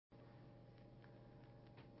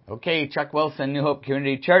Okay, Chuck Wilson, New Hope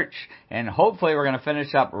Community Church, and hopefully we're going to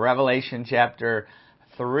finish up Revelation chapter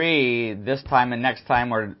 3 this time, and next time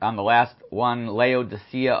we're on the last one,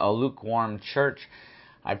 Laodicea, a lukewarm church.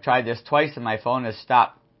 I've tried this twice and my phone has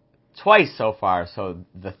stopped twice so far, so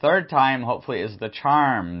the third time hopefully is the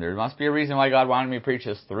charm. There must be a reason why God wanted me to preach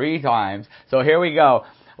this 3 times. So here we go.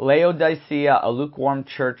 Laodicea, a lukewarm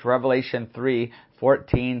church, Revelation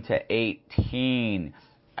 3:14 to 18.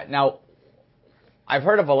 Now, I've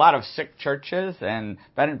heard of a lot of sick churches and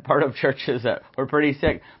been part of churches that were pretty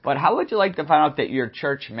sick, but how would you like to find out that your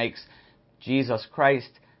church makes Jesus Christ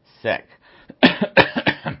sick?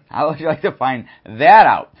 How would you like to find that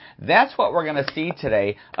out? That's what we're going to see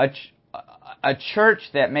today, a church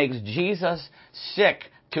that makes Jesus sick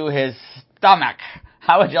to his stomach.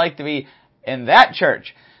 How would you like to be in that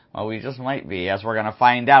church? Well, we just might be, as we're going to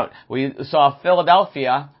find out. We saw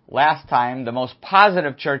Philadelphia last time, the most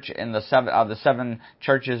positive church in the seven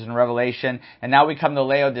churches in Revelation, and now we come to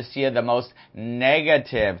Laodicea, the most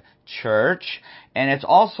negative church, and it's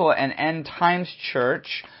also an end times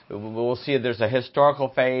church. We'll see there's a historical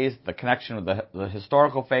phase, the connection with the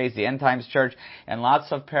historical phase, the end times church, and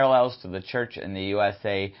lots of parallels to the church in the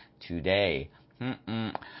USA today.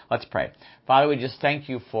 Let's pray. Father, we just thank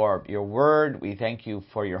you for your word. We thank you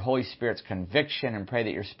for your Holy Spirit's conviction and pray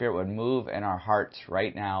that your Spirit would move in our hearts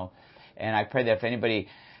right now. And I pray that if anybody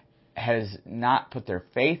has not put their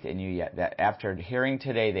faith in you yet, that after hearing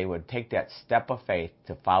today, they would take that step of faith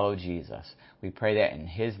to follow Jesus. We pray that in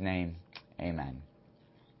his name. Amen.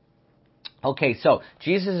 Okay, so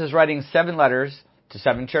Jesus is writing 7 letters to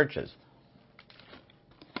 7 churches.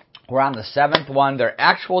 We're on the 7th one. They're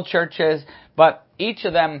actual churches, but each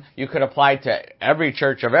of them you could apply to every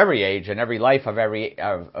church of every age and every life of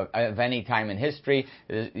any time in history.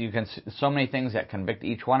 You can so many things that convict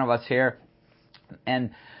each one of us here,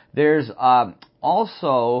 and there's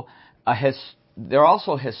also they're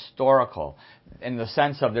also historical in the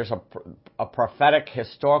sense of there's a prophetic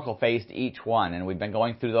historical phase to each one, and we've been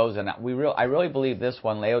going through those, and I really believe this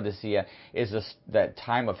one, Laodicea, is that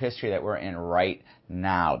time of history that we're in right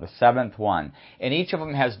now, the 7th one. And each of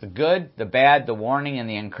them has the good, the bad, the warning, and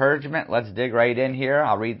the encouragement. Let's dig right in here.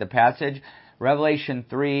 I'll read the passage. Revelation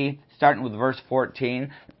 3, starting with verse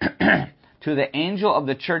 14. To the angel of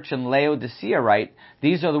the church in Laodicea write,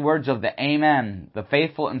 these are the words of the Amen, the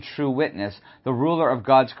faithful and true witness, the ruler of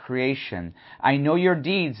God's creation. I know your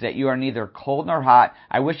deeds, that you are neither cold nor hot.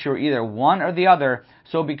 I wish you were either one or the other.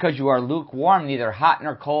 So because you are lukewarm, neither hot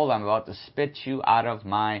nor cold, I'm about to spit you out of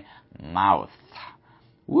my mouth.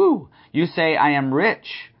 Woo! You say, I am rich.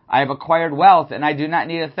 I have acquired wealth, and I do not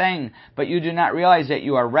need a thing. But you do not realize that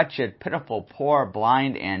you are wretched, pitiful, poor,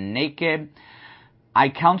 blind, and naked. I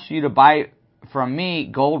counsel you to buy from me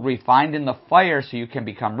gold refined in the fire so you can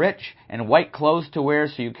become rich, and white clothes to wear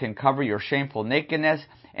so you can cover your shameful nakedness,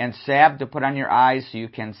 and salve to put on your eyes so you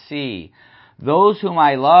can see. Those whom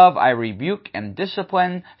I love I rebuke and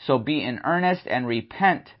discipline, so be in earnest and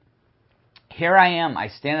repent. Here I am, I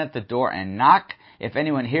stand at the door and knock. If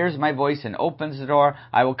anyone hears my voice and opens the door,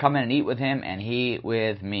 I will come in and eat with him, and he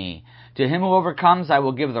with me. To him who overcomes, I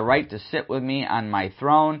will give the right to sit with me on my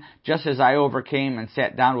throne, just as I overcame and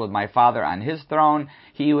sat down with my Father on his throne.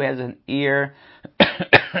 He who has an ear,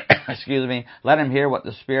 let him hear what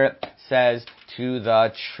the Spirit says to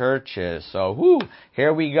the churches. So,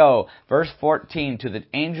 here we go. Verse 14, to the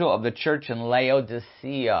angel of the church in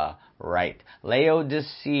Laodicea. Right.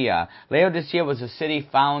 Laodicea. Laodicea was a city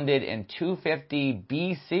founded in 250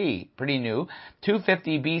 BC. Pretty new.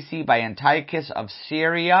 250 BC by Antiochus of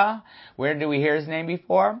Syria. Where did we hear his name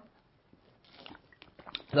before?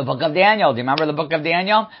 The book of Daniel. Do you remember the book of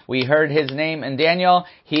Daniel? We heard his name in Daniel.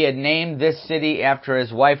 He had named this city after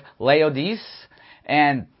his wife Laodice.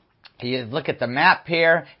 And you look at the map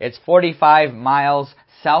here. It's 45 miles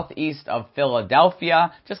southeast of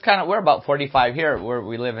Philadelphia. We're about 45 here where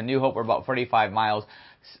we live in New Hope. We're about 45 miles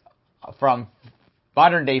from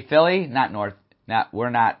modern day Philly, we're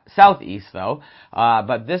not southeast though,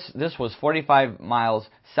 but this was 45 miles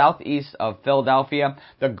southeast of Philadelphia.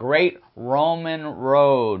 The Great Roman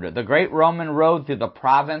Road through the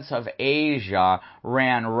province of Asia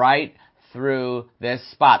ran right through this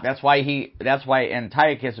spot. That's why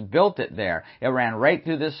Antiochus built it there. It ran right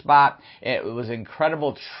through this spot. It was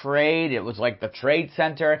incredible trade. It was like the trade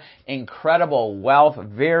center. Incredible wealth.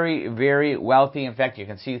 Very, very wealthy. In fact, you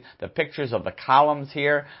can see the pictures of the columns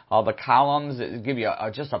here. All the columns give you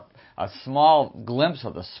just a small glimpse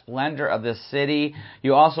of the splendor of this city.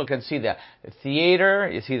 You also can see the theater.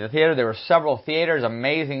 You see the theater. There were several theaters,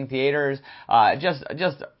 amazing theaters.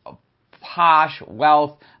 Just posh,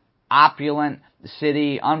 wealth, opulent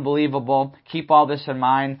city, unbelievable. Keep all this in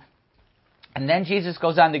mind. And then Jesus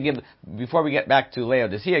goes on to give, before we get back to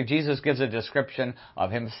Laodicea, Jesus gives a description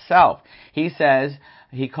of himself. He says,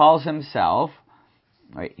 he calls himself,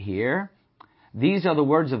 right here, these are the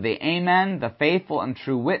words of the Amen, the faithful and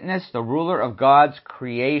true witness, the ruler of God's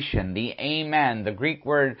creation. The Amen, the Greek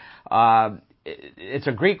word, it's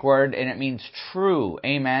a Greek word and it means true.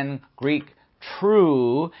 Amen, Greek,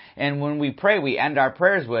 true. And when we pray, we end our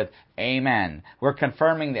prayers with Amen. We're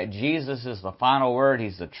confirming that Jesus is the final word.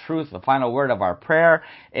 He's the truth, the final word of our prayer.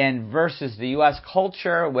 And versus the U.S.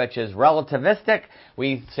 culture, which is relativistic,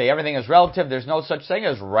 we say everything is relative. There's no such thing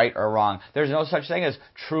as right or wrong. There's no such thing as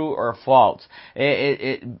true or false.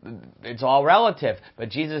 It's all relative. But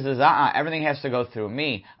Jesus says, everything has to go through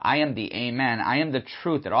me. I am the Amen. I am the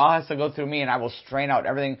truth. It all has to go through me, and I will strain out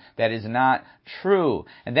everything that is not true.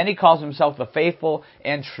 And then he calls himself the faithful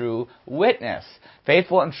and true witness.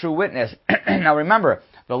 Faithful and true witness. Now remember,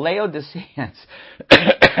 the Laodiceans,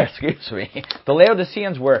 the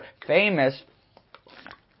Laodiceans were famous.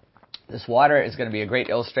 This water is going to be a great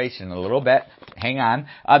illustration in a little bit. Hang on.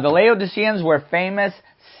 The Laodiceans were famous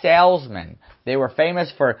salesmen. They were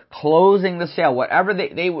famous for closing the sale. Whatever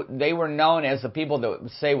they were known as the people that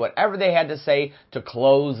would say whatever they had to say to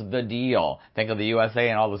close the deal. Think of the USA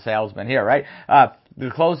and all the salesmen here, right?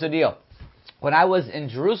 To close the deal. When I was in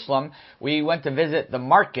Jerusalem, we went to visit the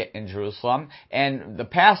market in Jerusalem, and the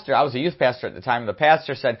pastor, I was a youth pastor at the time, the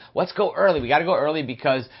pastor said, let's go early. We got to go early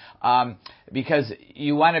because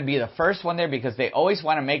you want to be the first one there, because they always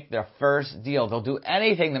want to make their first deal. They'll do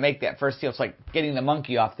anything to make that first deal. It's like getting the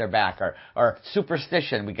monkey off their back, or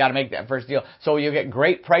superstition. We got to make that first deal. So you get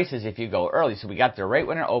great prices if you go early. So we got there right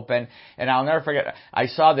when it opened, and I'll never forget, I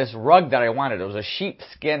saw this rug that I wanted. It was a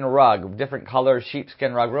sheepskin rug, different colors,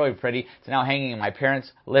 sheepskin rug, really pretty. It's now hanging in my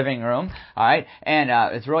parents' living room. All right, and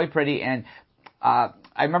it's really pretty. And I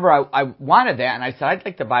remember I wanted that, and I said, I'd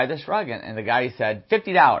like to buy this rug. And the guy said,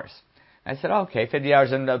 $50. I said, okay,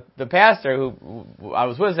 $50. And the pastor who I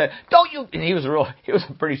was with said, don't you, and he was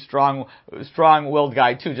a pretty strong-willed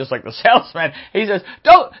guy too, just like the salesman. He says,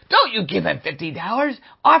 don't you give him $50.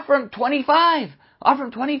 Offer him $25. Offer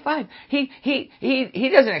him $25. He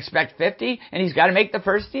doesn't expect $50, and he's got to make the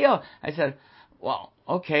first deal. I said, well,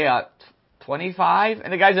 okay, $25?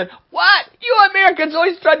 And the guy said, what? You Americans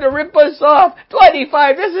always trying to rip us off.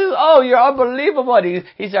 $25. You're unbelievable. And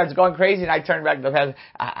he starts going crazy, and I turned back to the pastor.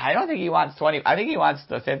 I don't think he wants 20. I think he wants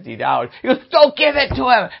the $50. He goes, don't give it to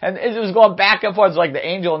him. And it was going back and forth. It's like the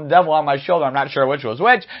angel and the devil on my shoulder. I'm not sure which was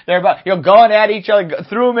which. They're going at each other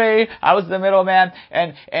through me. I was the middleman,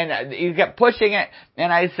 and he kept pushing it.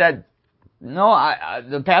 And I said, no,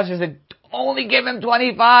 the pastor said, only give him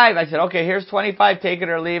 25. I said, okay, here's 25, take it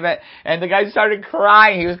or leave it. And the guy started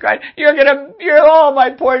crying. He was crying, oh,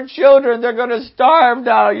 my poor children, they're gonna starve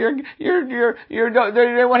now. They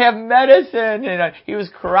won't have medicine. And he was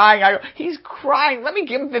crying. I go, he's crying. Let me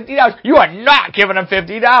give him $50. You are not giving him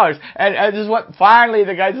 $50. And I just went, finally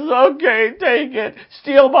the guy says, okay, take it.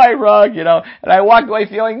 Steal my rug, And I walked away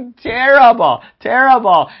feeling terrible.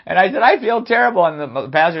 And I said, I feel terrible. And the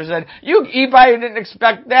pastor said, he probably didn't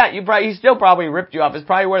expect that. He still probably ripped you off. It's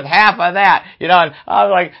probably worth half of that, And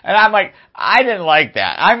I'm like, I didn't like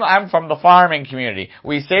that. I'm from the farming community.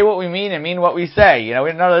 We say what we mean and mean what we say. We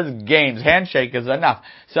don't know those games. Handshake is enough.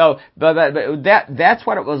 So, but that's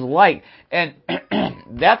what it was like, and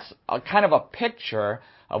that's a kind of a picture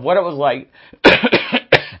of what it was like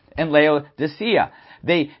in Laodicea.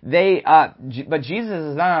 But Jesus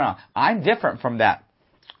says, no. I'm different from that.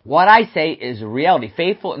 What I say is reality.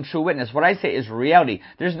 Faithful and true witness. What I say is reality.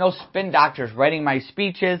 There's no spin doctors writing my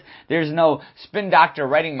speeches. There's no spin doctor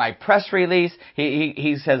writing my press release.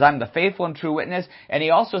 He says I'm the faithful and true witness. And he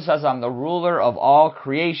also says I'm the ruler of all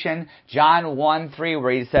creation. John 1:3,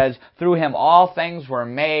 where he says, through him all things were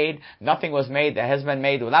made. Nothing was made that has been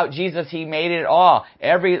made. Without Jesus, he made it all.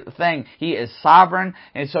 Everything. He is sovereign.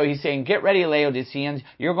 And so he's saying, get ready, Laodiceans.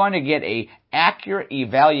 You're going to get a accurate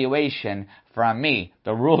evaluation from me,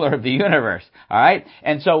 the ruler of the universe. All right?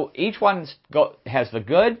 And so each one has the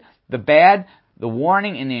good, the bad, the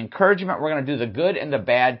warning, and the encouragement. We're going to do the good and the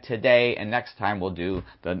bad today, and next time we'll do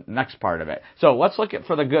the next part of it. So let's look at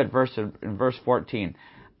for the good, in verse 14.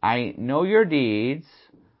 I know your deeds.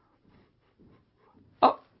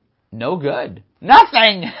 Oh, no good.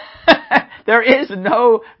 Nothing! There is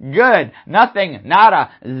no good. Nothing. Nada.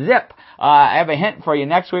 Zip. I have a hint for you.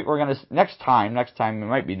 Next week, next time, it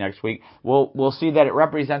might be next week, we'll see that it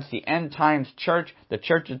represents the end times church, the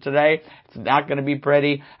church of today. It's not going to be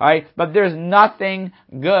pretty. Alright? But there's nothing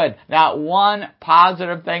good. Not one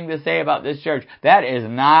positive thing to say about this church. That is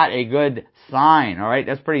not a good sign. All right,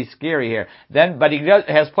 that's pretty scary here. But he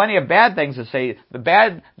has plenty of bad things to say. The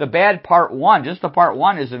bad part 1, just the part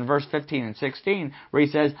 1 is in verse 15 and 16, where he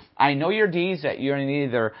says, I know your deeds, that you're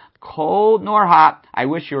neither cold nor hot. I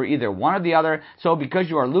wish you were either one or the other. So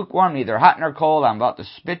because you are lukewarm, neither hot nor cold, I'm about to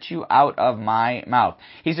spit you out of my mouth.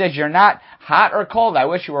 He says, you're not hot or cold. I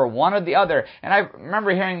wish you were one or the other. And I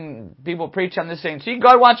remember hearing people preach on this saying, see,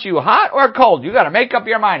 God wants you hot or cold. You got to make up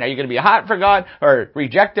your mind. Are you going to be hot for God or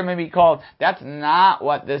reject Him and be cold? That's not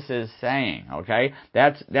what this is saying, okay?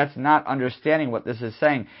 That's not understanding what this is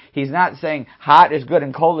saying. He's not saying hot is good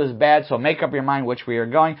and cold is bad, so make up your mind which way you're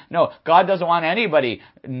going. No, God doesn't want anybody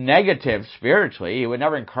negative spiritually. He would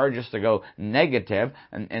never encourage us to go negative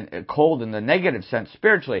and cold in the negative sense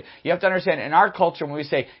spiritually. You have to understand, in our culture, when we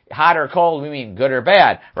say hot or cold, we mean good or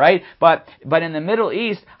bad, right? But in the Middle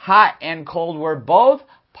East, hot and cold were both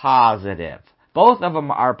positive. Both of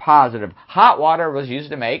them are positive. Hot water was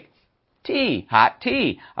used to make tea, hot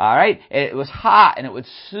tea, alright? It was hot and it would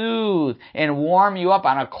soothe and warm you up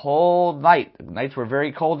on a cold night. The nights were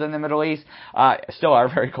very cold in the Middle East, still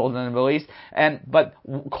are very cold in the Middle East, but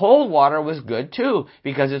cold water was good too,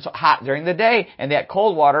 because it's hot during the day, and that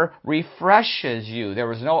cold water refreshes you. There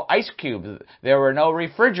was no ice cubes, there were no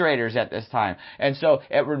refrigerators at this time, and so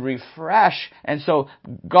it would refresh, and so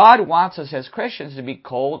God wants us as Christians to be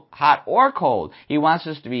cold, hot or cold. He wants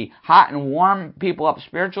us to be hot and warm people up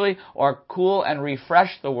spiritually, or cool and refresh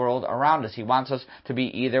the world around us. He wants us to be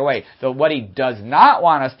either way. So what He does not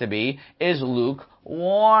want us to be is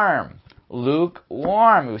lukewarm.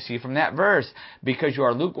 Lukewarm, we see from that verse. Because you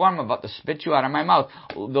are lukewarm, I'm about to spit you out of my mouth.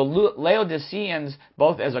 The Laodiceans,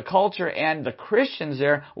 both as a culture and the Christians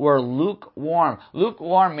there, were lukewarm.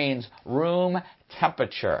 Lukewarm means room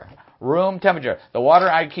temperature. Room temperature. The water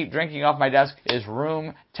I keep drinking off my desk is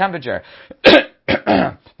room temperature.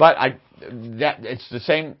 But it's the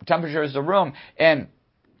same temperature as the room, and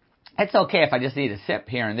it's okay if I just need a sip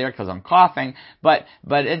here and there because I'm coughing, but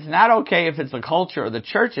it's not okay if it's the culture or the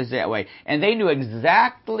church is that way. And they knew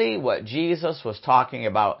exactly what Jesus was talking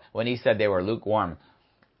about when He said they were lukewarm.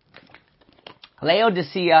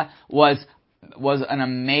 Laodicea was an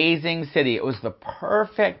amazing city. It was the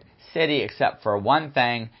perfect city except for one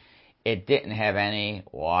thing. It didn't have any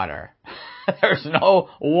water. There's no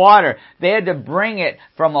water. They had to bring it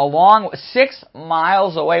from 6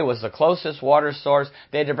 miles away was the closest water source.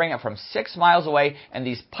 They had to bring it from 6 miles away, and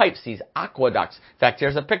these pipes, these aqueducts. In fact,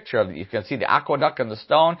 here's a picture of it. You can see the aqueduct in the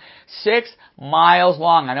stone. 6 miles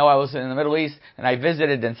long. I know I was in the Middle East, and I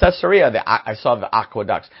visited in Caesarea. I saw the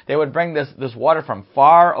aqueducts. They would bring this water from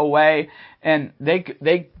far away, and they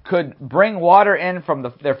could bring water in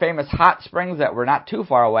from their famous hot springs that were not too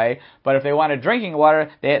far away. But if they wanted drinking water,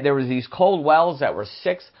 there was these cold wells that were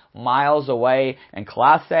 6 miles away in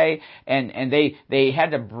Colossae, and they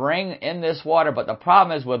had to bring in this water. But the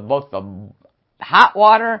problem is with both the hot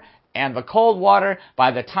water and the cold water,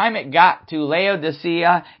 by the time it got to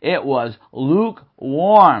Laodicea, it was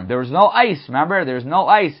lukewarm. There was no ice, remember? There's no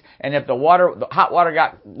ice. And if the hot water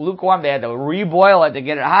got lukewarm, they had to reboil it to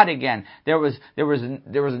get it hot again. There was,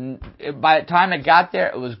 by the time it got there,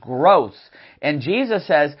 it was gross. And Jesus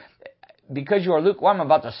says, because you are lukewarm, I'm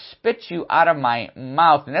about to spit you out of my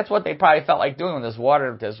mouth. And that's what they probably felt like doing when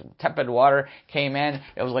this tepid water came in.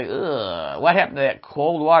 It was like, ugh, what happened to that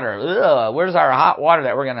cold water? Ugh, where's our hot water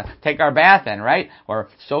that we're going to take our bath in, right? Or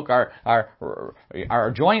soak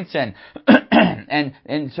our joints in.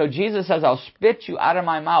 and so Jesus says, I'll spit you out of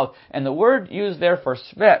my mouth. And the word used there for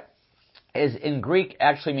spit is in Greek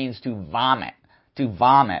actually means to vomit. To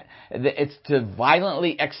vomit. It's to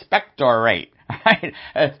violently expectorate. Right?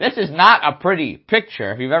 This is not a pretty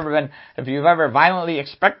picture. If you've ever violently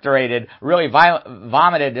expectorated, really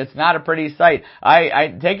vomited, it's not a pretty sight.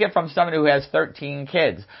 I take it from someone who has 13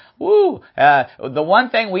 kids. Woo! The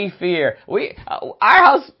one thing we fear, our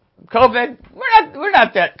house, COVID, we're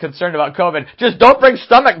not that concerned about COVID. Just don't bring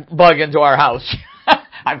stomach bug into our house.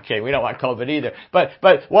 I'm kidding. We don't want COVID either. But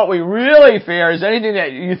what we really fear is anything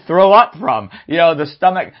that you throw up from. The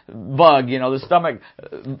stomach bug, the stomach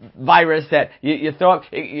virus that you throw up.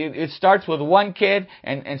 It starts with one kid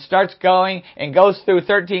and starts going and goes through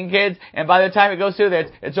 13 kids. And by the time it goes through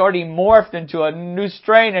there, it's already morphed into a new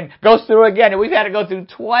strain and goes through again. And we've had to go through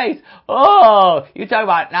twice. Oh, you talk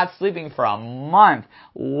about not sleeping for a month.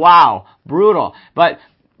 Wow. Brutal.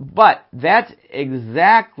 But that's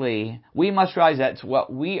exactly, we must realize that's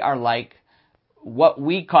what we are like, what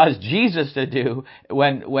we cause Jesus to do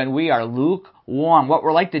when we are lukewarm. lukewarm, what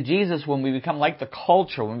we're like to Jesus when we become like the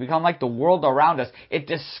culture, when we become like the world around us, it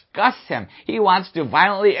disgusts him. He wants to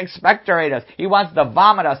violently expectorate us. He wants to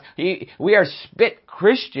vomit us. We are spit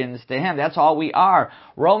Christians to him. That's all we are.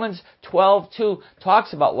 Romans 12:2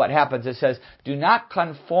 talks about what happens. It says, do not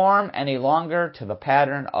conform any longer to the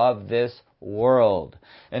pattern of this world.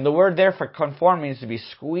 And the word there for conform means to be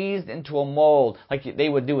squeezed into a mold, like they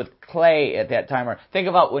would do with clay at that time. Or think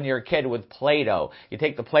about when you're a kid with Play-Doh. You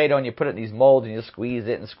take the Play-Doh and you put it in these molds and you squeeze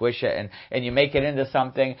it and squish it and you make it into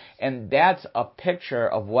something. And that's a picture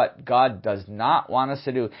of what God does not want us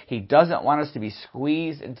to do. He doesn't want us to be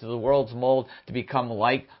squeezed into the world's mold to become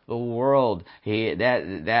like the world.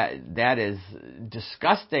 That is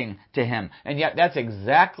disgusting to him. And yet that's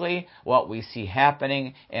exactly what we see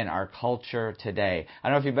happening in our culture today. I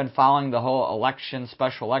don't know if you've been following the whole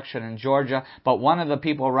special election in Georgia, but one of the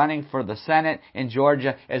people running for the Senate in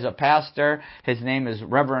Georgia is a pastor. His name is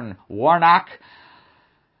Reverend Warnock.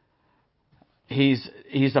 He's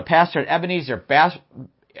a pastor at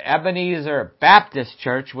Ebenezer Baptist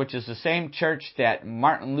Church, which is the same church that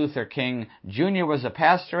Martin Luther King Jr. was a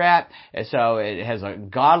pastor at. So it has a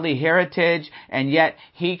godly heritage, and yet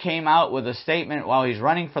he came out with a statement while he's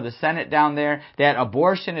running for the Senate down there that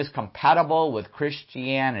abortion is compatible with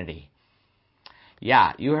Christianity.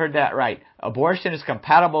 Yeah, you heard that right. Abortion is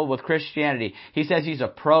compatible with Christianity. He says he's a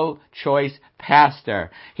pro-choice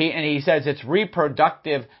pastor. He says it's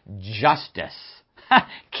reproductive justice.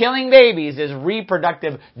 Killing babies is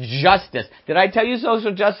reproductive justice. Did I tell you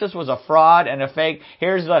social justice was a fraud and a fake?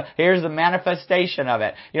 Here's the manifestation of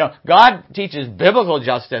it. God teaches biblical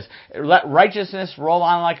justice. Let righteousness roll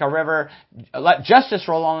on like a river. Let justice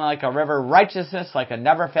roll on like a river. Righteousness like a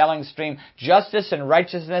never-failing stream. Justice and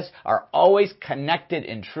righteousness are always connected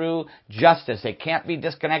in true justice. They can't be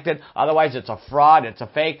disconnected. Otherwise, it's a fraud. It's a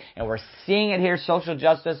fake. And we're seeing it here. Social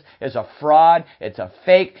justice is a fraud. It's a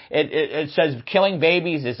fake. It says killing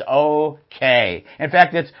babies is okay. In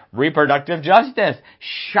fact, it's reproductive justice.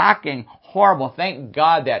 Shocking, horrible. Thank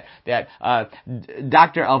God that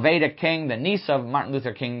Dr. Alveda King, the niece of Martin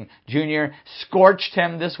Luther King Jr., scorched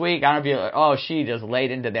him this week. I don't know if she just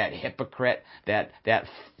laid into that hypocrite, that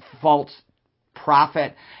false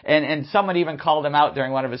prophet, and someone even called him out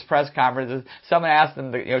during one of his press conferences. Someone asked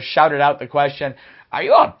him, shouted out the question, are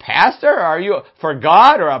you a pastor? Are you for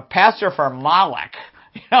God or a pastor for Moloch?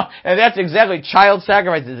 And that's exactly, child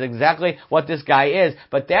sacrifice is exactly what this guy is.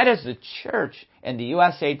 But that is the church in the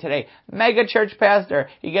USA today. Mega church pastor,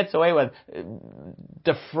 he gets away with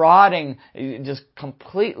defrauding, just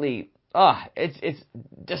completely, it's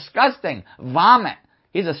disgusting. Vomit.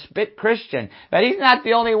 He's a spit Christian. But he's not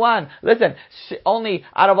the only one. Listen, only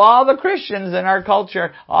out of all the Christians in our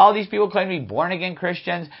culture, all these people claim to be born-again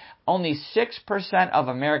Christians, only 6% of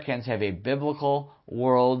Americans have a biblical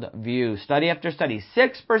worldview. Study after study,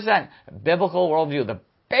 6% biblical worldview. The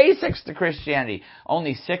basics to Christianity,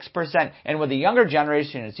 only 6%. And with the younger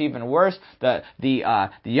generation, it's even worse. The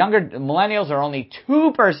younger millennials are only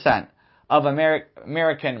 2% of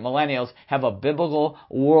American millennials have a biblical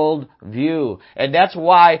worldview. And that's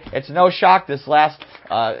why it's no shock this last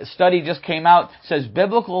study just came out, says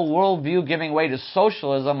biblical worldview giving way to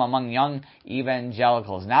socialism among young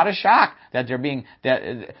evangelicals. Not a shock that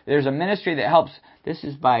there's a ministry that helps. This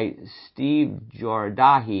is by Steve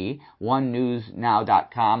Jordahi,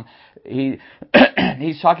 onenewsnow.com.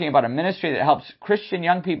 He's talking about a ministry that helps Christian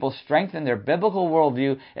young people strengthen their biblical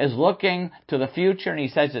worldview, is looking to the future, and he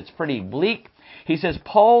says it's pretty bleak. He says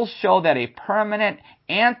polls show that a permanent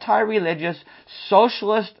anti-religious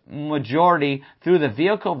socialist majority through the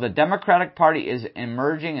vehicle of the Democratic Party is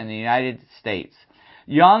emerging in the United States.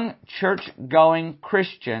 Young church-going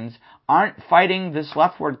Christians aren't fighting this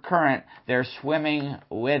leftward current, they're swimming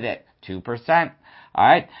with it. 2%. All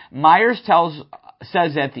right. Myers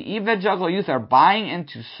says that the evangelical youth are buying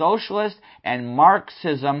into socialist and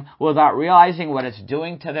Marxism without realizing what it's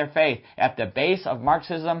doing to their faith. At the base of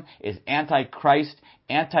Marxism is anti-Christ,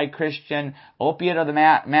 anti-Christian, opiate of the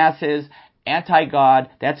masses, anti-God.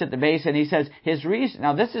 That's at the base. And he says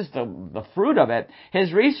now this is the fruit of it.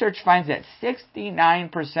 His research finds that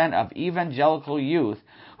 69% of evangelical youth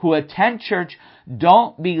who attend church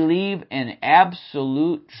don't believe in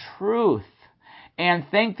absolute truth and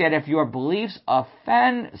think that if your beliefs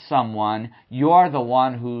offend someone, you're the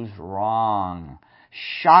one who's wrong.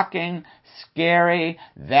 Shocking, scary.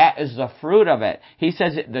 That is the fruit of it. He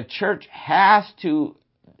says that the church has to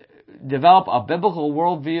develop a biblical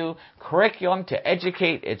worldview curriculum to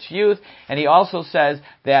educate its youth. And he also says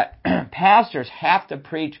that pastors have to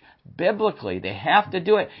preach biblically. They have to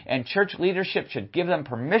do it. And church leadership should give them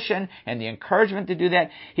permission and the encouragement to do that.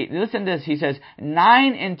 Listen to this. He says,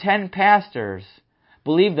 9 in 10 pastors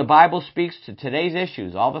believe the Bible speaks to today's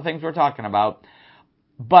issues, all the things we're talking about,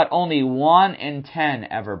 but only 1 in 10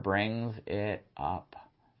 ever brings it up.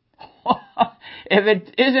 If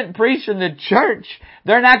it isn't preached in the church,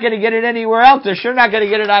 they're not going to get it anywhere else. They're sure not going to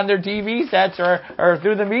get it on their TV sets or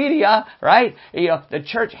through the media, right? The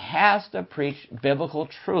church has to preach biblical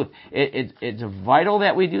truth. It's vital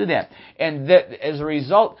that we do that. And that as a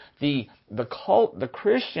result, the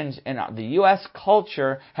Christians in the U.S.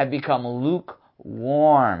 culture have become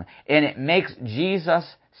lukewarm. And it makes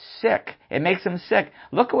Jesus sick. It makes him sick.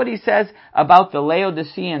 Look at what he says about the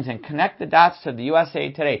Laodiceans and connect the dots to the USA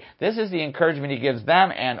today. This is the encouragement he gives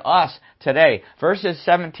them and us today. Verses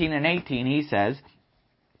 17 and 18, he says,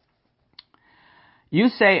 "You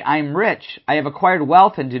say, 'I'm rich, I have acquired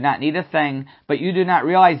wealth and do not need a thing,' but you do not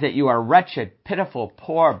realize that you are wretched, pitiful,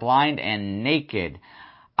 poor, blind, and naked.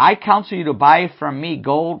 I counsel you to buy from me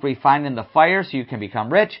gold refined in the fire so you can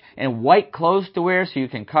become rich, and white clothes to wear so you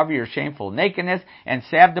can cover your shameful nakedness, and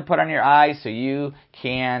salve to put on your eyes so you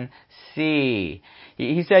can see."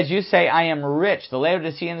 He says, you say, "I am rich." The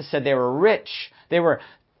Laodiceans said they were rich. They were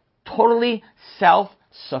totally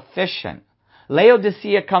self-sufficient.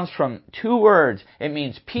 Laodicea comes from 2 words. It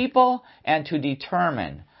means people and to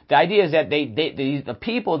determine. The idea is that the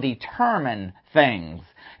people determine things.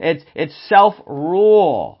 It's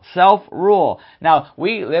self-rule. Now,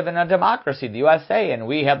 we live in a democracy, the USA, and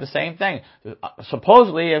we have the same thing.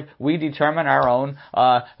 Supposedly, if we determine our own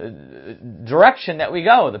direction that we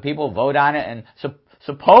go, the people vote on it, and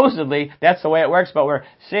supposedly that's the way it works, but we're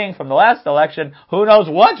seeing from the last election, who knows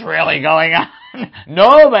what's really going on.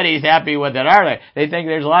 Nobody's happy with it, are they? They think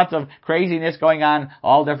there's lots of craziness going on,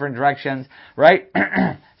 all different directions, right?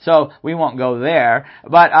 So we won't go there.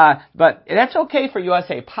 But that's okay for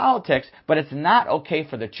USA politics, but it's not okay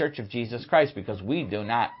for the Church of Jesus Christ, because we do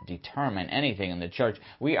not determine anything in the church.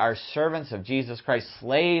 We are servants of Jesus Christ,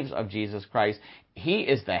 slaves of Jesus Christ. He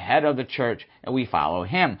is the head of the church, and we follow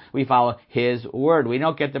him. We follow his word. We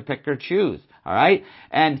don't get to pick or choose. All right?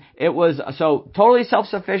 And it was so totally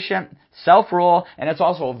self-sufficient, self-rule, and it's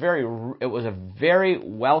also it was a very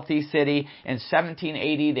wealthy city. In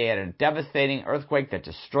 1780, they had a devastating earthquake that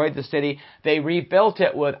destroyed the city. They rebuilt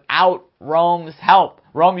it without Rome's help.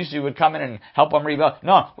 Rome usually would come in and help them rebuild.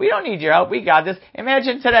 No, we don't need your help. We got this.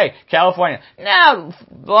 Imagine today, California. Now,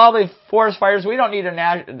 all the forest fires, we don't need an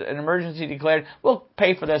emergency declared. We'll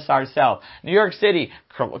pay for this ourselves. New York City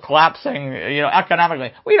collapsing,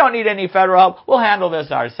 economically. We don't need any federal help. We'll handle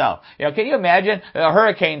this ourselves. Can you imagine a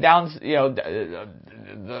hurricane down, the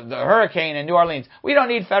hurricane in New Orleans? We don't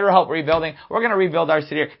need federal help rebuilding. We're going to rebuild our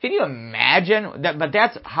city here. Can you imagine that? But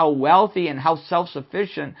that's how wealthy and how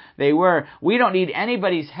self-sufficient they were. We don't need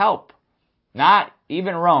anybody's help, not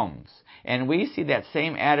even Rome's. And we see that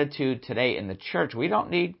same attitude today in the church. We don't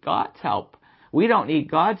need God's help. We don't need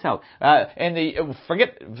God's help.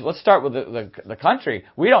 Let's start with the country.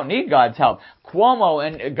 We don't need God's help.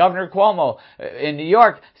 Governor Cuomo in New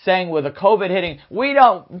York saying with the COVID hitting, we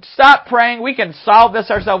don't stop praying. We can solve this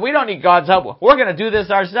ourselves. We don't need God's help. We're going to do this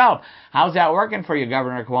ourselves. How's that working for you,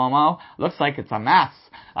 Governor Cuomo? Looks like it's a mess.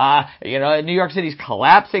 New York City's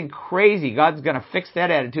collapsing crazy. God's going to fix that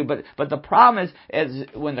attitude. But the problem is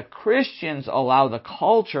when the Christians allow the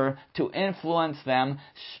culture to influence them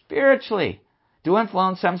spiritually.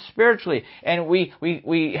 And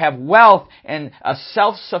we have wealth and a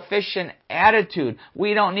self-sufficient attitude.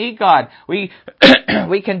 We don't need God. We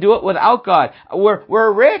can do it without God.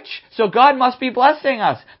 We're rich, so God must be blessing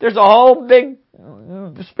us. There's a whole big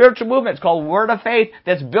spiritual movement. It's called Word of Faith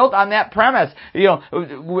that's built on that premise.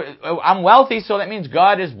 I'm wealthy, so that means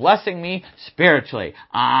God is blessing me spiritually.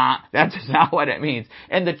 That's not what it means.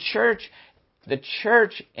 And the church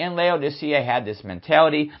in Laodicea had this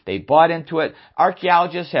mentality. They bought into it.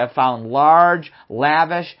 Archaeologists have found large,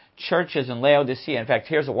 lavish churches in Laodicea. In fact,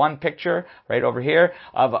 here's one picture right over here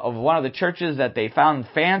of one of the churches that they found.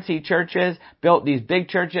 Fancy churches, built these big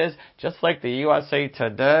churches, just like the USA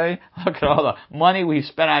today. Look at all the money we've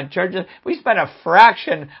spent on churches. We spent a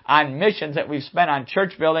fraction on missions that we've spent on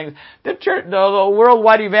church buildings. The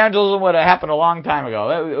worldwide evangelism would have happened a long time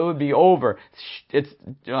ago. It would be over.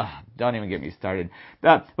 Don't even get me started.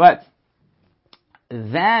 But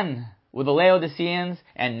then with the Laodiceans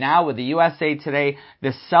and now with the USA Today,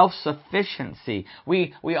 the self-sufficiency.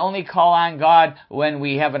 We only call on God when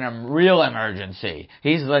we have a real emergency.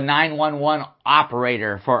 He's the 911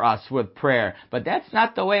 operator for us with prayer. But that's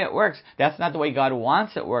not the way it works. That's not the way God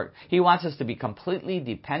wants it to work. He wants us to be completely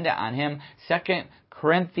dependent on Him. 2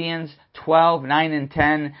 Corinthians 12, 9 and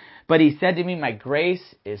 10. But He said to me, my grace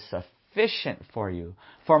is sufficient for you,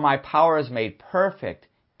 for my power is made perfect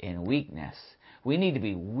in weakness. We need to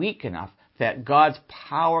be weak enough that God's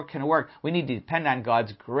power can work. We need to depend on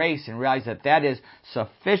God's grace and realize that that is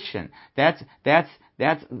sufficient. That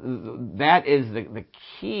is the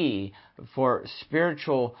key for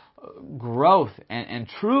spiritual growth and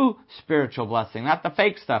true spiritual blessing, not the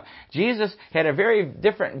fake stuff. Jesus had a very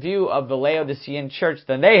different view of the Laodicean church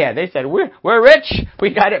than they had. They said, we're rich.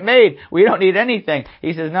 We got it made. We don't need anything.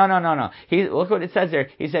 He says, no. Look what it says there.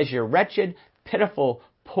 He says, you're wretched, pitiful,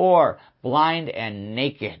 poor, blind, and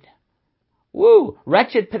naked. Woo!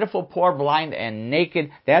 Wretched, pitiful, poor, blind, and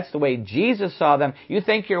naked. That's the way Jesus saw them. You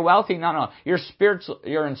think you're wealthy? No. You're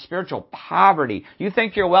in spiritual poverty. You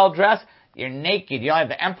think you're well dressed? You're naked. You don't have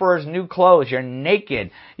the emperor's new clothes. You're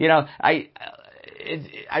naked. I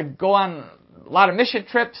go on a lot of mission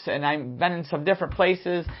trips, and I've been in some different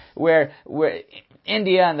places where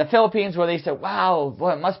India and the Philippines, where they said, wow,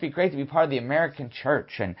 boy, it must be great to be part of the American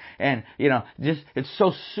church. And just, it's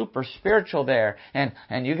so super spiritual there.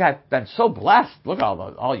 And you guys been so blessed. Look at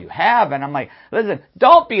all you have. And I'm like, listen,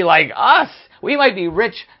 don't be like us. We might be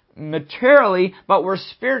rich materially, but we're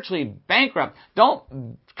spiritually bankrupt.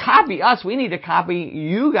 Don't copy us. We need to copy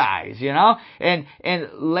you guys, And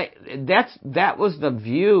that was the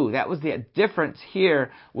view. That was the difference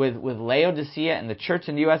here with Laodicea and the church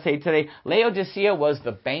in the USA Today. Laodicea was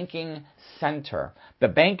the banking center. The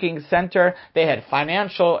banking center, they had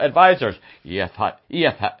financial advisors. E.F.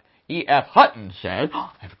 Hutton said,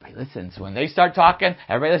 everybody listens. When they start talking,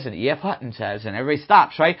 everybody listens. E.F. Hutton says, and everybody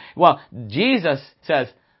stops, right? Well, Jesus says,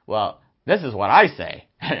 well, this is what I say.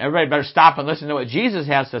 Everybody better stop and listen to what Jesus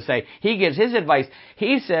has to say. He gives His advice.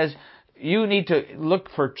 He says, you need to look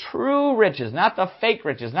for true riches, not the fake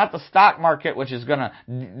riches, not the stock market, which is going to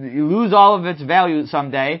lose all of its value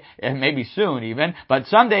someday, and maybe soon even, but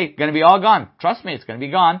someday going to be all gone. Trust me, it's going to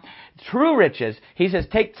be gone. True riches, He says,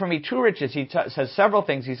 take from me true riches. He says several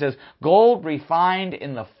things. He says, gold refined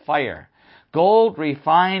in the fire. Gold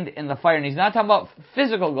refined in the fire. And He's not talking about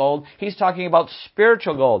physical gold. He's talking about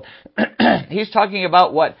spiritual gold. He's talking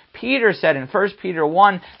about what Peter said in 1 Peter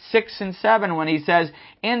 1, 6 and 7 when he says,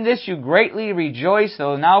 in this you greatly rejoice,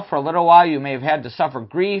 though now for a little while you may have had to suffer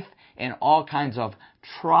grief in all kinds of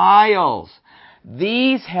trials.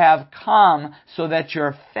 These have come so that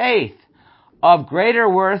your faith, of greater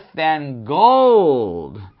worth than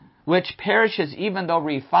gold, which perishes even though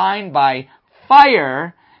refined by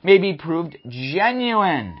fire, may be proved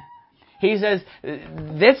genuine. He says,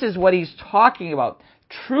 this is what he's talking about.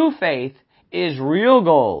 True faith is real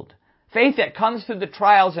gold. Faith that comes through the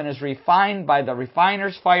trials and is refined by the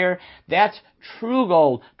refiner's fire, that's true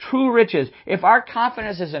gold, true riches. If our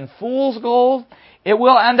confidence is in fool's gold, it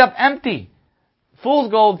will end up empty.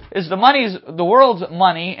 Fool's gold is the world's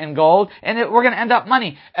money and gold, and we're going to end up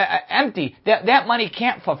empty. That money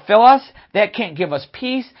can't fulfill us. That can't give us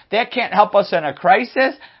peace. That can't help us in a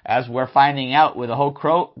crisis, as we're finding out with the whole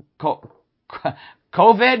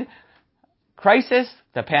COVID crisis,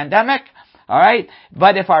 the pandemic. All right?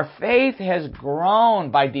 But if our faith has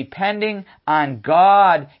grown by depending on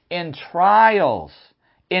God in trials,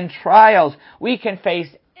 we can face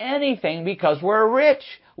anything because we're rich.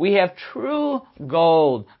 We have true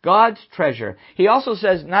gold, God's treasure. He also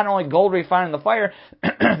says not only gold refined in the fire,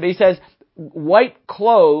 but he says white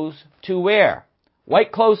clothes to wear.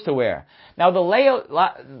 White clothes to wear. Now, a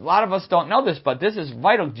lot of us don't know this, but this is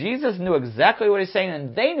vital. Jesus knew exactly what he's saying,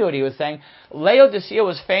 and they knew what he was saying. Laodicea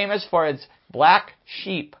was famous for its black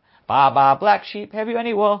sheep. Ba, black sheep, have you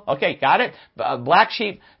any wool? Okay, got it? Black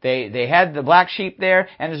sheep, they had the black sheep there,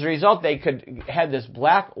 and as a result, they had this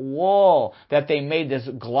black wool that they made this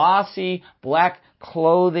glossy black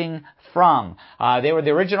clothing from. They were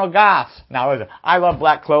the original Goths. Now, listen, I love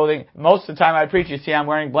black clothing. Most of the time I preach, you see I'm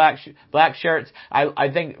wearing black shirts. I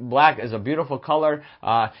think black is a beautiful color,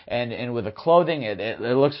 and with the clothing, it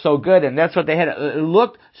looks so good, and that's what they had. It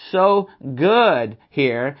looked so good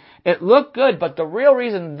here. It looked good, but the real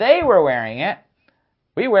reason they were wearing it,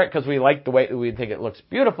 we wear it because we like the way we think it looks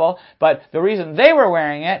beautiful, but the reason they were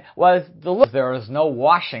wearing it was the look. There was no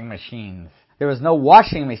washing machines.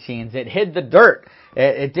 It hid the dirt.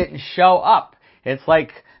 It didn't show up. It's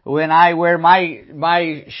like when I wear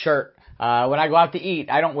my shirt When I go out to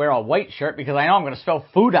eat, I don't wear a white shirt because I know I'm going to spill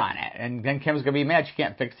food on it. And then Kim's going to be mad she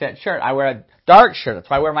can't fix that shirt. I wear a dark shirt. That's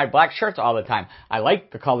why I wear my black shirts all the time. I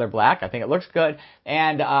like the color black. I think it looks good. But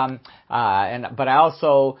I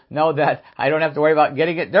also know that I don't have to worry about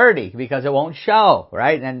getting it dirty because it won't show,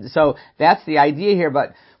 right? And so that's the idea here.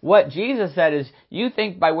 But what Jesus said is, you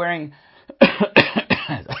think by wearing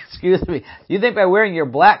excuse me, you think by wearing your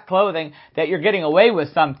black clothing that you're getting away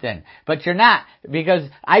with something, but you're not, because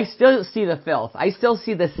I still see the filth. I still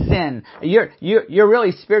see the sin. You're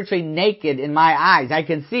really spiritually naked in my eyes. I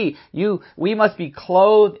can see you. We must be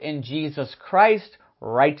clothed in Jesus Christ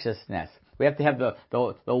righteousness. We have to have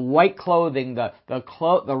the white clothing, the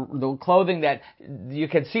clothing that you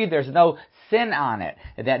can see there's no sin on it,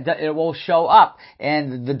 that it will show up,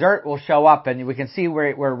 and the dirt will show up, and we can see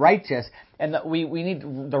we're righteous, and that we need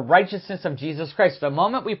the righteousness of Jesus Christ. The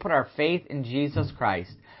moment we put our faith in Jesus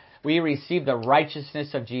Christ, we receive the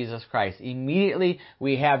righteousness of Jesus Christ. Immediately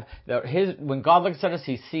we have when God looks at us,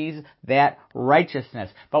 He sees that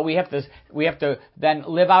righteousness. But we have to then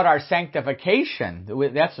live out our sanctification.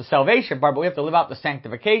 That's the salvation part, but we have to live out the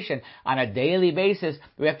sanctification on a daily basis.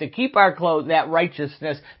 We have to keep our clothes, that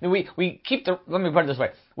righteousness. Let me put it this way.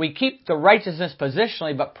 We keep the righteousness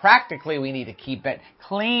positionally, but practically we need to keep it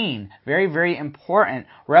clean. Very, very important.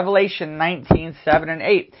 Revelation 19:7 and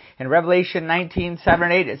 8. In Revelation 19:7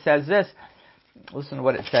 and 8, it says this. Listen to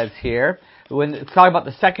what it says here. When it's talking about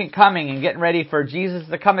the second coming and getting ready for Jesus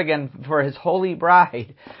to come again for His holy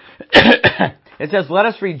bride. It says, "Let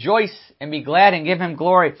us rejoice and be glad and give Him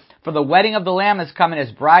glory, for the wedding of the Lamb is come, and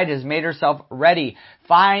His bride has made herself ready.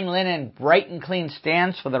 Fine linen, bright and clean,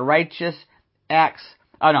 stands for the righteous acts."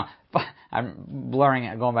 Oh no, I'm blurring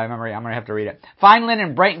it, going by memory. I'm going to have to read it. "Fine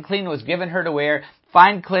linen, bright and clean, was given her to wear.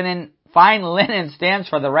 Fine linen stands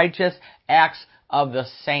for the righteous acts of the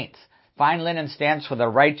saints." Fine linen stands for the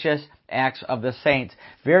righteous acts of the saints.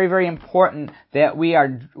 Very, very important that we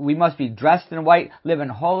must be dressed in white, living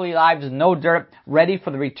holy lives, no dirt, ready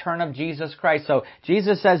for the return of Jesus Christ. So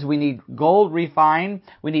Jesus says we need gold refined,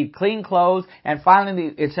 we need clean clothes, and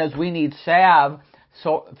finally it says we need salve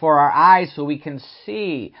for our eyes so we can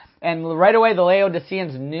see. And right away the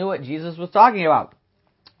Laodiceans knew what Jesus was talking about.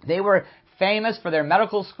 They were famous for their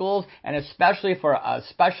medical schools, and especially for a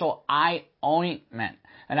special eye ointment.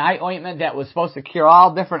 An eye ointment that was supposed to cure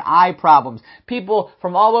all different eye problems. People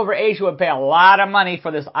from all over Asia would pay a lot of money for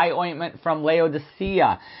this eye ointment from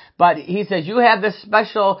Laodicea. But he says, you have this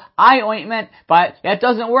special eye ointment, but that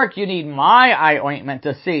doesn't work. You need my eye ointment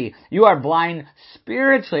to see. You are blind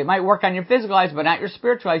spiritually. It might work on your physical eyes, but not your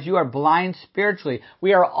spiritual eyes. You are blind spiritually.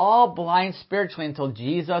 We are all blind spiritually until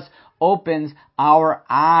Jesus opens our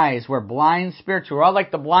eyes. We're blind spiritually. We're all like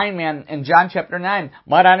the blind man in John chapter 9.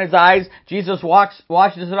 Mud on his eyes. Jesus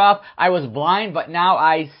washes it off. I was blind, but now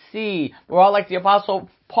I see. We're all like the apostle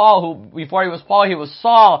Paul, who before he was Paul, he was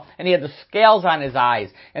Saul, and he had the scales on his eyes,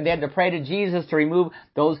 and they had to pray to Jesus to remove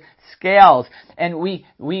those scales. And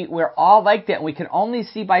we're all like that. We can only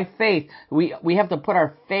see by faith. We have to put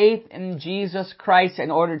our faith in Jesus Christ in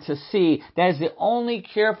order to see. That is the only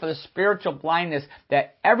cure for the spiritual blindness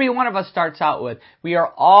that every one of us starts out with. We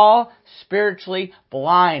are all spiritually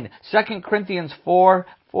blind. 2 Corinthians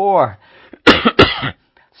 4:4.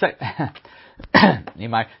 Need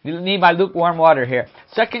my lukewarm water here.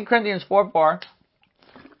 2 Corinthians 4:4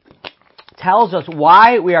 tells us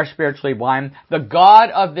why we are spiritually blind. The God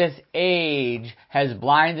of this age has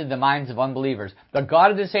blinded the minds of unbelievers. The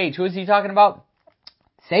God of this age, who is he talking about?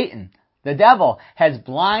 Satan. The devil has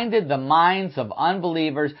blinded the minds of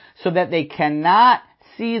unbelievers so that they cannot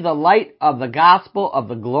see the light of the gospel of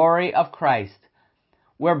the glory of Christ.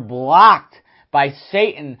 We're blocked by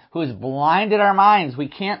Satan, who's blinded our minds. We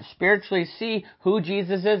can't spiritually see who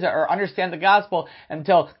Jesus is or understand the gospel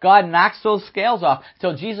until God knocks those scales off,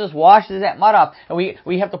 until Jesus washes that mud off. And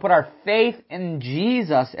we have to put our faith in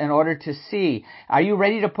Jesus in order to see. Are you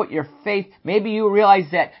ready to put your faith? Maybe you realize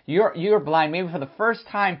that you're blind. Maybe for the first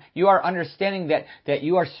time you are understanding that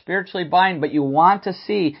you are spiritually blind, but you want to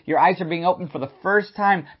see. Your eyes are being opened for the first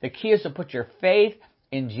time. The key is to put your faith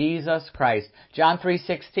in Jesus Christ. John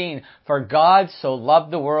 3:16, "For God so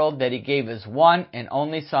loved the world that He gave His one and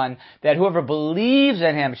only Son, that whoever believes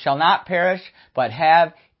in Him shall not perish, but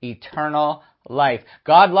have eternal life."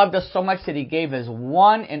 God loved us so much that He gave His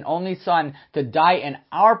one and only Son to die in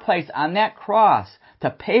our place on that cross, to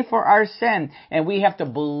pay for our sin. And we have to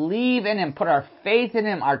believe in Him, put our faith in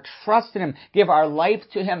Him, our trust in Him, give our life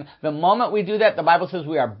to Him. The moment we do that, the Bible says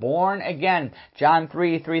we are born again. John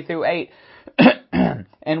 3:3-8.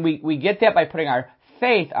 And we get that by putting our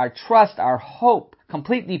faith, our trust, our hope,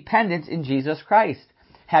 complete dependence in Jesus Christ.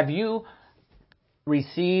 Have you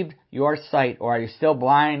received your sight, or are you still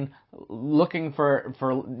blind, looking for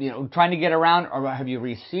trying to get around, or have you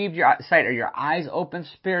received your sight? Are your eyes open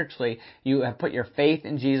spiritually? You have put your faith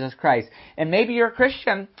in Jesus Christ. And maybe you're a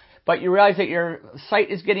Christian, but you realize that your sight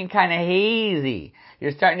is getting kind of hazy.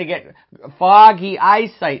 You're starting to get foggy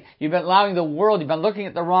eyesight. You've been allowing the world, you've been looking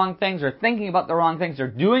at the wrong things, or thinking about the wrong things, or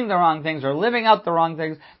doing the wrong things, or living out the wrong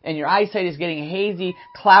things, and your eyesight is getting hazy,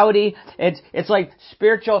 cloudy. It's like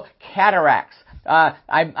spiritual cataracts.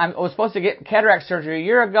 I was supposed to get cataract surgery a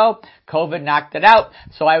year ago. COVID knocked it out.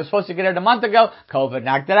 So I was supposed to get it a month ago. COVID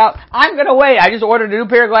knocked it out. I'm gonna wait. I just ordered a new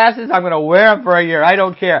pair of glasses. I'm gonna wear them for a year. I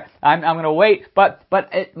don't care. I'm gonna wait. But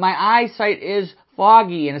my eyesight is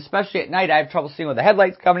foggy, and especially at night, I have trouble seeing with the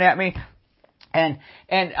headlights coming at me. And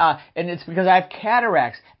it's because I have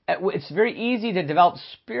cataracts. It's very easy to develop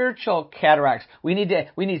spiritual cataracts. We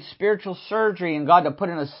need spiritual surgery and God to put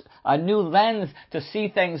in a new lens to see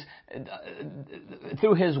things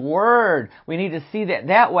through His Word. We need to see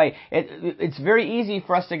that way. It's very easy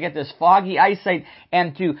for us to get this foggy eyesight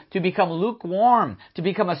and to become lukewarm, to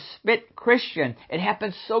become a spit Christian. It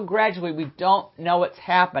happens so gradually we don't know what's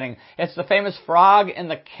happening. It's the famous frog in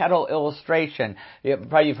the kettle illustration.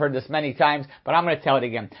 Probably you've heard this many times, but I'm going to tell it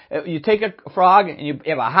again. You take a frog and you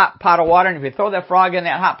have a hot pot of water, and if you throw that frog in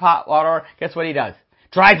that hot pot water, guess what he does?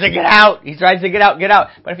 Tries to get out. He tries to get out.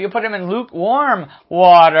 But if you put him in lukewarm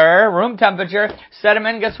water, room temperature, set him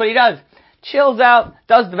in, guess what he does? Chills out,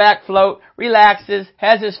 does the back float, relaxes,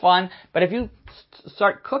 has his fun. But if you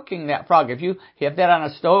start cooking that frog, if you have that on a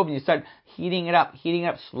stove and you start heating it up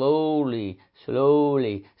slowly,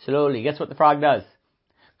 guess what the frog does?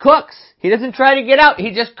 Cooks. He doesn't try to get out.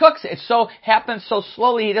 He just cooks. It so happens so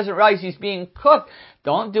slowly he doesn't realize he's being cooked.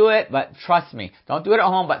 Don't do it, but trust me. Don't do it at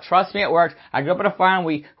home, but trust me, it works. I grew up on a farm.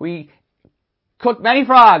 We cooked many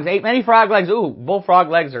frogs, ate many frog legs. Ooh, bullfrog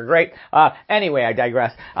legs are great. Anyway, I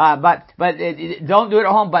digress. But don't do it at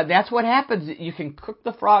home. But that's what happens. You can cook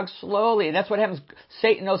the frog slowly, and that's what happens.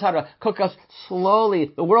 Satan knows how to cook us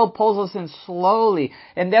slowly. The world pulls us in slowly,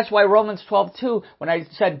 and that's why Romans 12:2, when I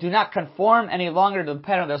said, "Do not conform any longer to the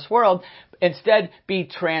pattern of this world. Instead, be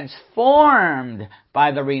transformed by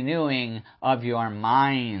the renewing of your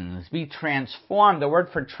minds." Be transformed. The word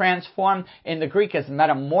for transform in the Greek is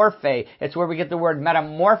metamorphe. It's where we get the word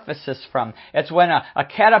metamorphosis from. It's when a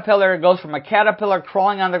caterpillar goes from a caterpillar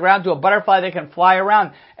crawling on the ground to a butterfly that can fly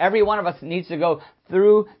around. Every one of us needs to go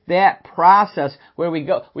through that process where we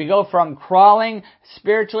go from crawling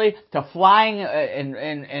spiritually to flying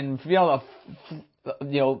and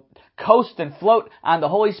coast and float on the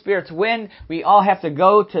Holy Spirit's wind. We all have to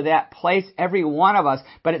go to that place, every one of us.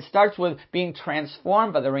 But it starts with being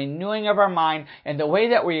transformed by the renewing of our mind. And the way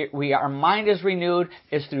that our mind is renewed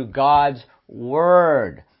is through God's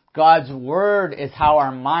Word. God's Word is how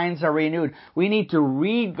our minds are renewed. We need to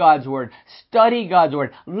read God's Word, study God's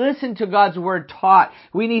Word, listen to God's Word taught.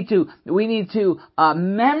 We need to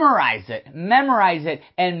memorize it,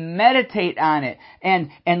 and meditate on it, and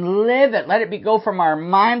live it. Let it go from our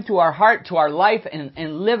mind to our heart to our life,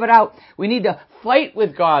 and live it out. We need to fight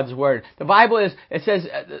with God's Word. The Bible says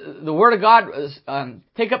the Word of God is,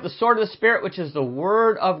 take up the sword of the Spirit, which is the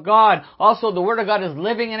Word of God. Also, the Word of God is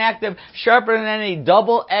living and active, sharper than any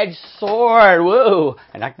double-edged sword. Whoa,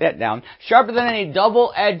 I knocked that down. Sharper than any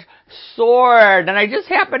double-edged sword. And I just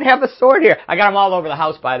happen to have a sword here. I got them all over the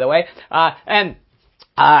house, by the way. But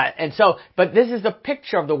this is the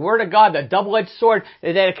picture of the Word of God, the double-edged sword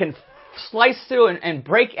that it can slice through and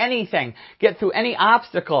break anything, get through any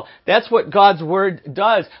obstacle. That's what God's Word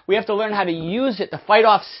does. We have to learn how to use it to fight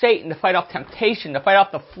off Satan, to fight off temptation, to fight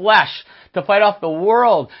off the flesh, to fight off the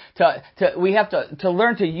world. We have to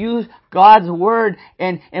learn to use God's Word,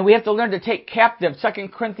 and we have to learn to take captive. 2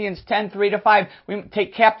 Corinthians 10:3-5. We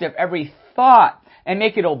take captive every thought and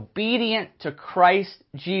make it obedient to Christ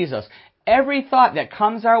Jesus. Every thought that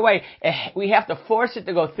comes our way, we have to force it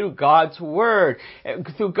to go through God's Word.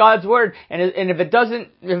 Through God's Word. And if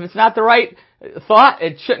it's not the right thought,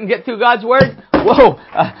 it shouldn't get through God's Word. Whoa!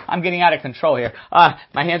 I'm getting out of control here. My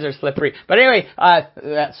hands are slippery. But anyway,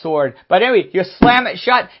 that sword. But anyway, you slam it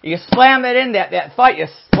shut. You slam it in, that thought, you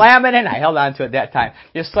slam it in. I held on to it that time.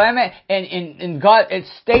 You slam it, and God, it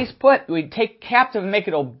stays put. We take captive and make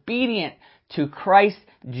it obedient to Christ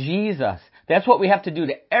Jesus. That's what we have to do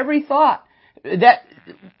to every thought.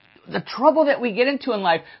 The trouble that we get into in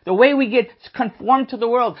life, the way we get conformed to the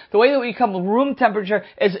world, the way that we become room temperature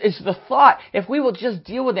is the thought. If we will just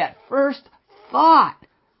deal with that first thought,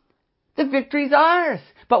 the victory's ours.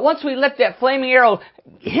 But once we let that flaming arrow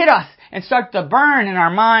hit us and start to burn in our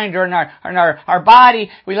mind or in our body,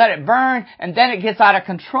 we let it burn, and then it gets out of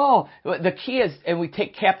control. The key is, and we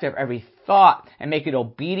take captive every thought and make it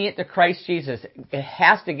obedient to Christ Jesus. It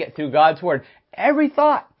has to get through God's Word. Every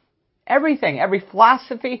thought, everything, every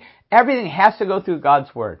philosophy, everything has to go through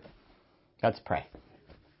God's Word. Let's pray.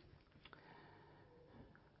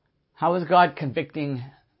 How is God convicting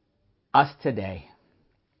us today?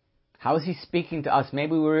 How is He speaking to us?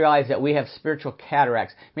 Maybe we realize that we have spiritual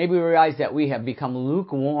cataracts. Maybe we realize that we have become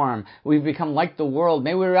lukewarm. We've become like the world.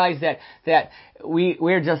 Maybe we realize that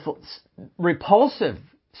we're just repulsive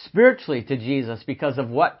spiritually to Jesus because of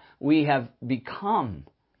what we have become.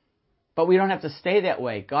 But we don't have to stay that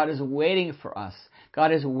way. God is waiting for us.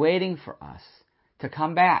 God is waiting for us to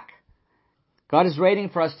come back. God is waiting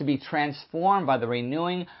for us to be transformed by the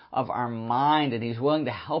renewing of our mind, and He's willing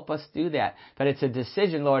to help us do that. But it's a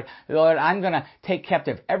decision, Lord. Lord, I'm going to take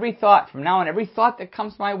captive every thought from now on, every thought that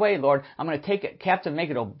comes my way, Lord. I'm going to take it captive, make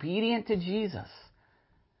it obedient to Jesus.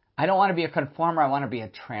 I don't want to be a conformer. I want to be a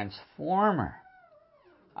transformer.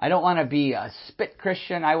 I don't want to be a spit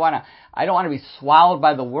Christian. I don't want to be swallowed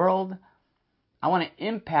by the world. I want to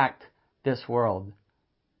impact this world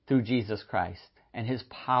through Jesus Christ and His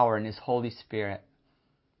power and His Holy Spirit.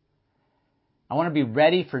 I want to be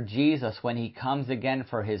ready for Jesus when He comes again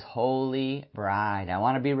for His holy bride. I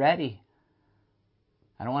want to be ready.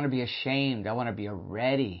 I don't want to be ashamed. I want to be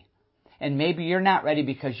ready. And maybe you're not ready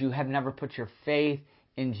because you have never put your faith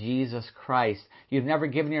in Jesus Christ. You've never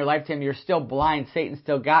given your life to Him. You're still blind. Satan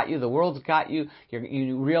still got you. The world's got you.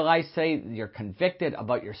 You realize, say, you're convicted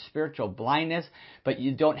about your spiritual blindness, but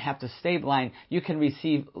you don't have to stay blind. You can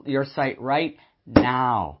receive your sight right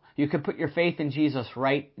now. You can put your faith in Jesus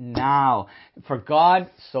right now. For God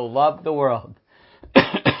so loved the world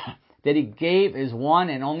that He gave His one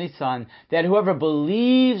and only Son, that whoever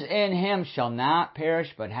believes in Him shall not perish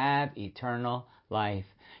but have eternal life.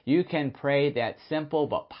 You can pray that simple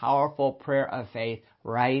but powerful prayer of faith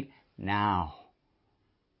right now.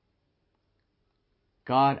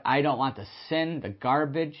 God, I don't want the sin, the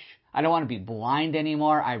garbage. I don't want to be blind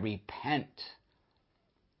anymore. I repent.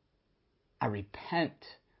 I repent.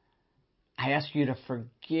 I ask You to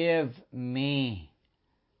forgive me.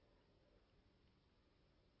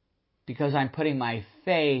 Because I'm putting my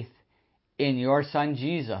faith in Your Son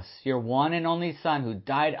Jesus, Your one and only Son, who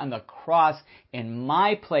died on the cross in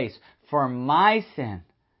my place for my sin,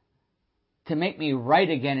 to make me right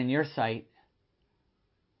again in Your sight.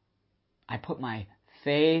 I put my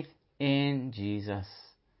faith in Jesus.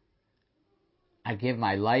 I give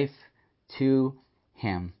my life to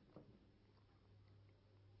Him.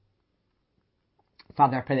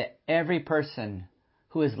 Father, I pray that every person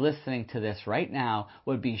who is listening to this right now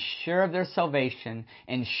would be sure of their salvation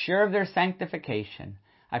and sure of their sanctification.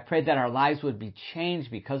 I pray that our lives would be changed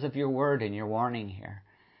because of Your word and Your warning here.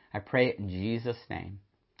 I pray it in Jesus' name.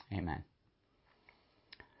 Amen.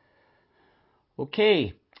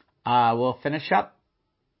 Okay, we'll finish up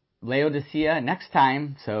Laodicea next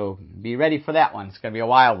time, so be ready for that one. It's going to be a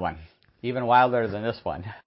wild one, even wilder than this one.